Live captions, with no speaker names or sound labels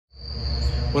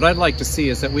What I'd like to see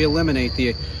is that we eliminate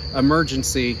the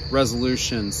emergency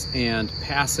resolutions and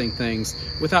passing things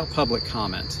without public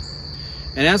comment.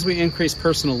 And as we increase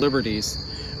personal liberties,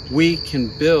 we can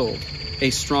build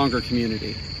a stronger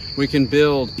community. We can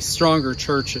build stronger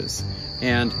churches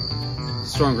and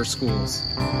stronger schools.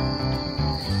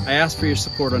 I ask for your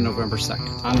support on November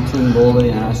 2nd. I'm Team Boley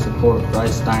and I support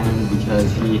Bryce Steiner because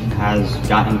he has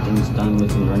gotten things done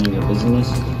within running a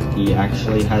business. He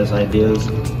actually has ideas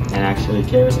and actually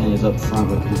cares and is upfront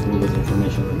with people with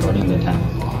information regarding the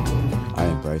town. I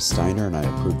am Bryce Steiner and I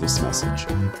approve this message.